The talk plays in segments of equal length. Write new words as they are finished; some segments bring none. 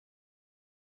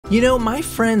You know, my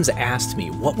friends asked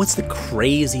me what was the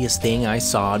craziest thing I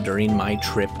saw during my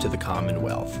trip to the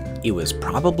Commonwealth. It was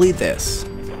probably this.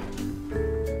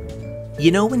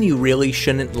 You know when you really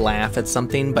shouldn't laugh at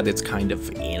something, but it's kind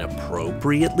of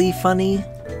inappropriately funny?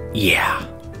 Yeah.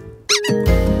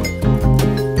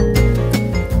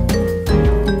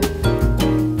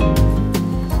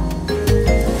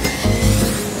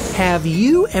 Have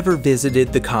you ever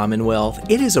visited the Commonwealth?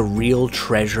 It is a real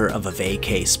treasure of a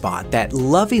vacay spot that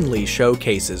lovingly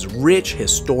showcases rich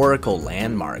historical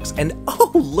landmarks. And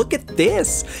oh, look at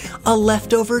this! A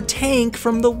leftover tank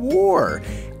from the war!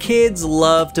 Kids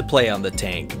love to play on the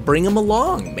tank. Bring them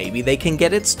along, maybe they can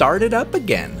get it started up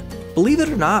again. Believe it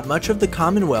or not, much of the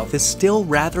Commonwealth is still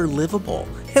rather livable.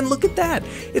 And look at that,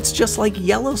 it's just like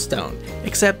Yellowstone,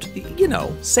 except, you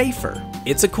know, safer.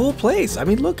 It's a cool place. I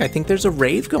mean, look, I think there's a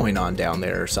rave going on down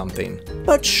there or something.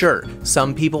 But sure,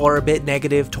 some people are a bit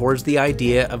negative towards the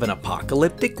idea of an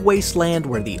apocalyptic wasteland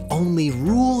where the only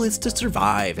rule is to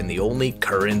survive and the only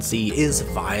currency is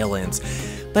violence.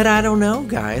 But I don't know,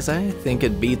 guys, I think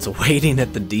it beats waiting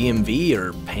at the DMV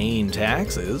or paying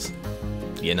taxes.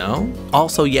 You know?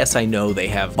 Also, yes, I know they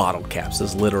have bottle caps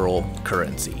as literal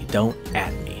currency. Don't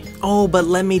at me. Oh, but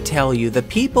let me tell you, the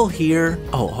people here...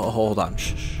 Oh, hold on.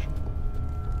 Shh.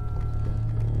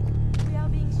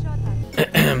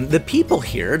 The people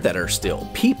here that are still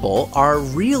people are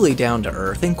really down to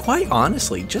earth and quite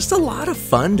honestly, just a lot of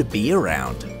fun to be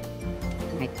around.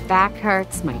 My back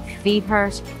hurts, my feet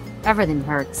hurt, everything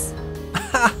hurts.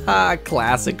 Haha,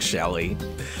 classic Shelly.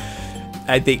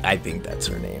 I think that's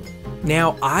her name.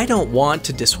 Now, I don't want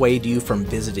to dissuade you from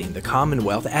visiting the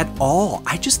Commonwealth at all.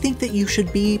 I just think that you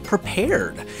should be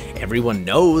prepared. Everyone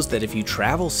knows that if you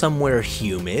travel somewhere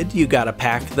humid, you gotta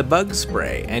pack the bug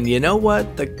spray. And you know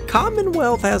what? The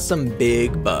Commonwealth has some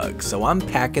big bugs, so I'm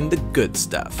packing the good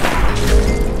stuff.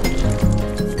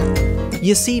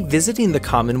 You see, visiting the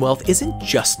Commonwealth isn't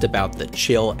just about the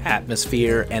chill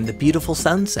atmosphere and the beautiful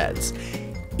sunsets.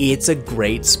 It's a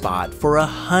great spot for a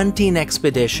hunting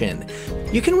expedition.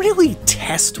 You can really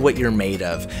test what you're made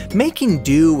of, making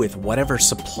do with whatever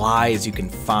supplies you can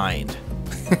find.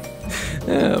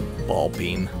 Ball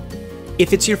peen.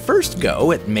 If it's your first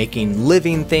go at making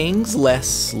living things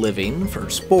less living for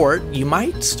sport, you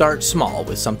might start small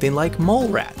with something like mole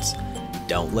rats.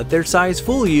 Don't let their size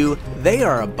fool you, they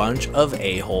are a bunch of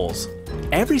a-holes.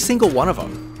 Every single one of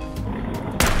them.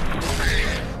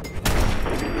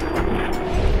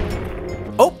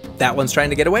 Oh, that one's trying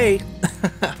to get away.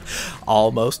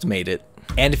 Almost made it.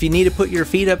 And if you need to put your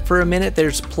feet up for a minute,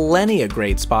 there's plenty of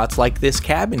great spots like this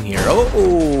cabin here.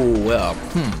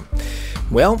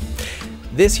 Well,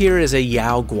 this here is a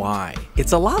Yao Guai.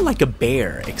 It's a lot like a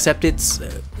bear, except it's,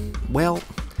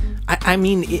 I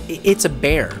mean, it's a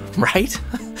bear, right?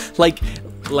 like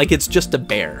it's just a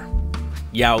bear.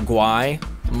 Yao Guai,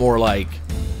 more like,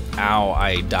 ow,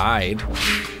 I died,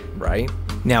 right?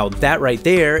 Now that right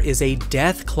there is a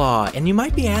death claw, and you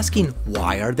might be asking,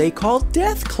 why are they called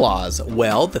death claws?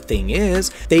 Well, the thing is,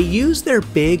 they use their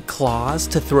big claws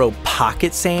to throw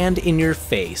pocket sand in your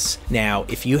face. Now,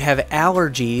 if you have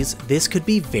allergies, this could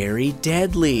be very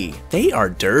deadly. They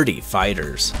are dirty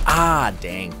fighters. Ah,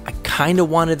 dang, I kinda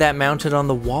wanted that mounted on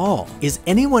the wall. Is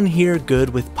anyone here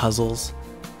good with puzzles?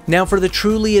 Now for the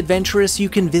truly adventurous, you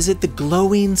can visit the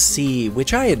Glowing Sea,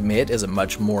 which I admit is a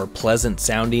much more pleasant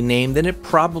sounding name than it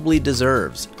probably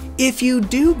deserves. If you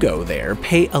do go there,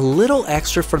 pay a little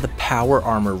extra for the power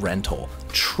armor rental.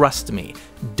 Trust me,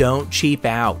 don't cheap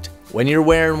out. When you're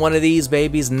wearing one of these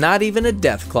babies, not even a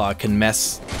deathclaw can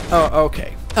mess... Oh,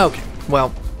 okay,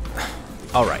 well,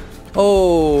 alright.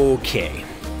 Okay.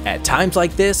 At times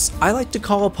like this, I like to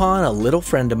call upon a little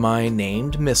friend of mine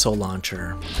named Missile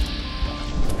Launcher.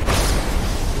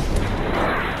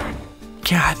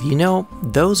 God, you know,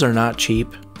 those are not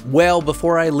cheap. Well,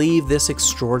 before I leave this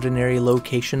extraordinary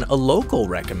location, a local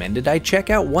recommended I check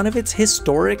out one of its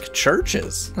historic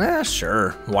churches.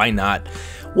 Sure, why not?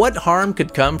 What harm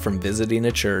could come from visiting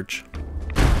a church?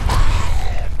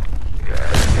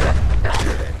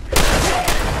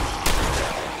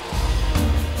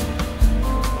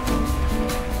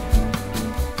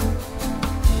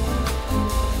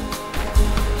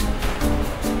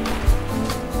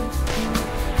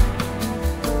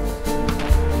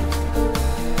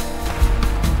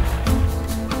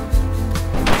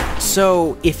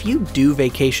 So, if you do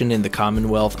vacation in the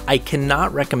Commonwealth, I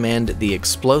cannot recommend the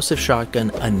explosive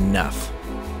shotgun enough.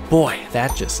 Boy,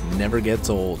 that just never gets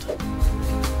old.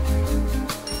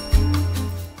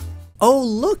 Oh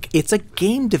look, it's a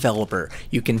game developer.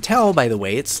 You can tell by the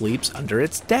way it sleeps under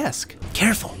its desk.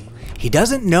 Careful, he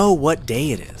doesn't know what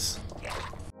day it is.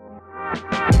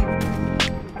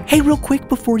 Hey, real quick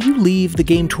before you leave, the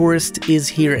Game Tourist is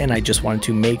here, and I just wanted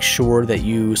to make sure that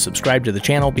you subscribe to the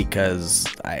channel because,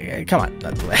 come on,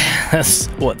 that's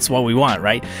what we want,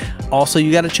 right? Also, you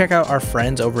got to check out our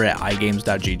friends over at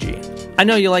iGames.gg. I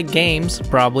know you like games,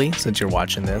 probably, since you're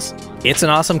watching this. It's an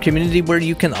awesome community where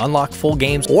you can unlock full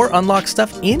games or unlock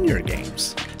stuff in your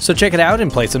games. So check it out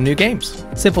and play some new games.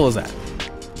 Simple as that.